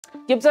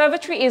The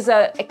observatory is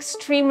an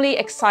extremely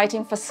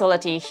exciting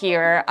facility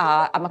here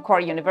at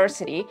Macquarie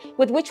University,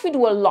 with which we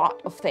do a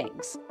lot of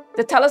things.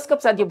 The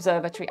telescopes at the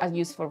observatory are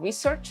used for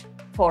research,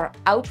 for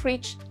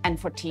outreach, and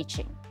for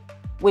teaching.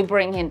 We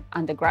bring in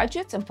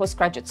undergraduates and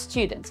postgraduate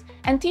students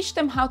and teach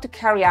them how to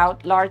carry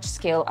out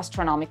large-scale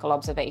astronomical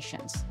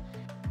observations.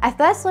 I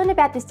first learned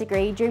about this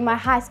degree during my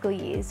high school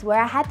years,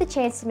 where I had the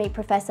chance to meet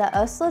Professor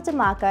Orsola De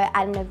Marco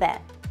at an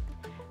event.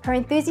 Her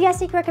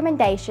enthusiastic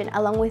recommendation,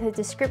 along with her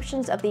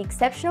descriptions of the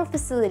exceptional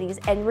facilities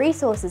and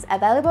resources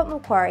available at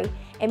Macquarie,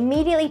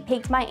 immediately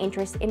piqued my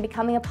interest in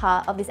becoming a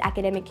part of this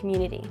academic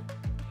community.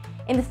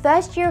 In the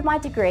first year of my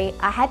degree,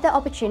 I had the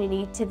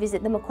opportunity to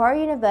visit the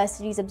Macquarie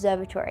University's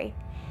Observatory.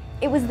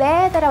 It was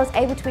there that I was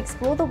able to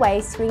explore the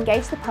ways to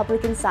engage the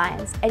public in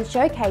science and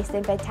showcase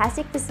the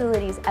fantastic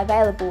facilities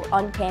available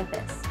on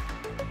campus.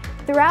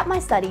 Throughout my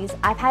studies,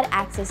 I've had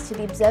access to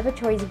the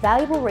observatory's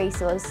valuable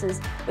resources,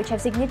 which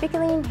have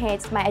significantly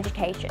enhanced my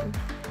education.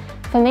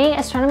 For me,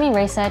 astronomy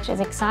research is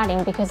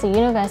exciting because the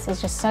universe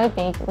is just so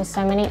big with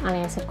so many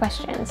unanswered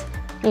questions.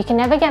 You can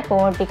never get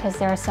bored because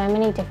there are so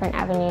many different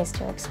avenues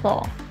to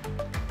explore.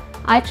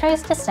 I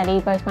chose to study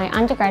both my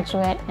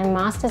undergraduate and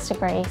master's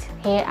degrees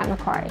here at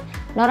Macquarie.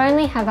 Not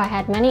only have I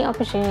had many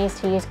opportunities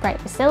to use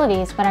great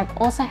facilities, but I've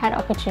also had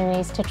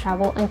opportunities to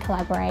travel and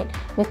collaborate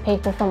with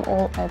people from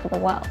all over the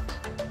world.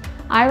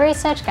 I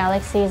research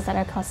galaxies that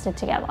are clustered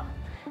together.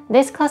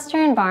 This cluster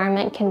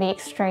environment can be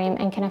extreme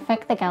and can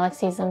affect the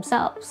galaxies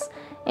themselves.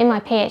 In my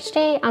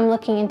PhD, I'm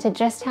looking into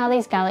just how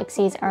these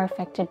galaxies are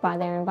affected by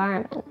their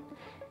environment.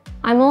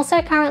 I'm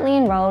also currently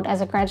enrolled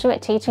as a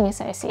graduate teaching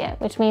associate,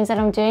 which means that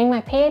I'm doing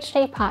my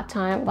PhD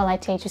part-time while I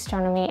teach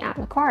astronomy at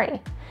Macquarie.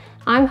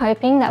 I'm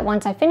hoping that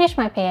once I finish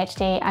my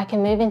PhD, I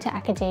can move into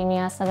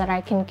academia so that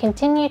I can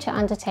continue to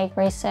undertake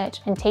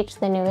research and teach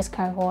the newest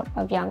cohort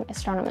of young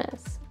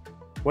astronomers.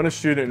 When a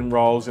student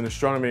enrolls in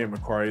astronomy at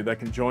Macquarie, they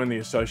can join the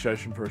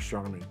Association for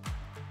Astronomy,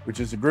 which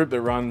is a group that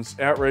runs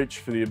outreach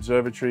for the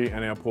observatory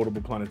and our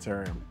portable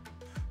planetarium.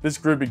 This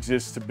group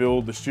exists to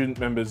build the student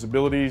members'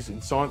 abilities in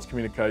science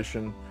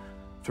communication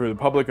through the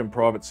public and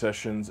private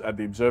sessions at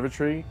the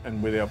observatory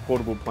and with our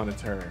portable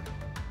planetarium.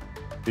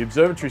 The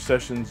observatory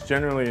sessions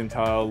generally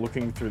entail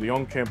looking through the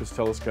on-campus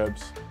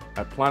telescopes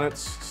at planets,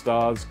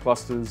 stars,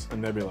 clusters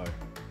and nebulae.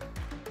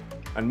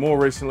 And more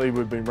recently,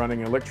 we've been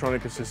running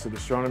electronic-assisted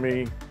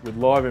astronomy with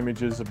live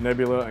images of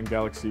nebula and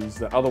galaxies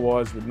that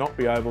otherwise would not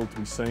be able to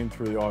be seen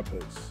through the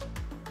eyepiece.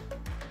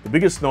 The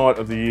biggest night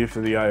of the year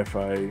for the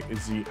AFA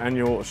is the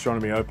annual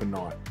Astronomy Open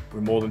Night,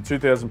 where more than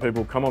 2,000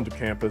 people come onto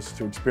campus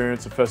to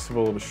experience a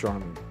festival of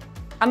astronomy.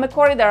 At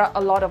Macquarie, there are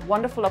a lot of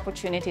wonderful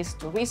opportunities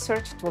to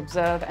research, to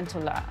observe, and to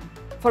learn.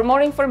 For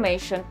more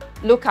information,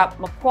 look up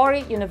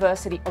Macquarie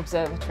University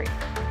Observatory.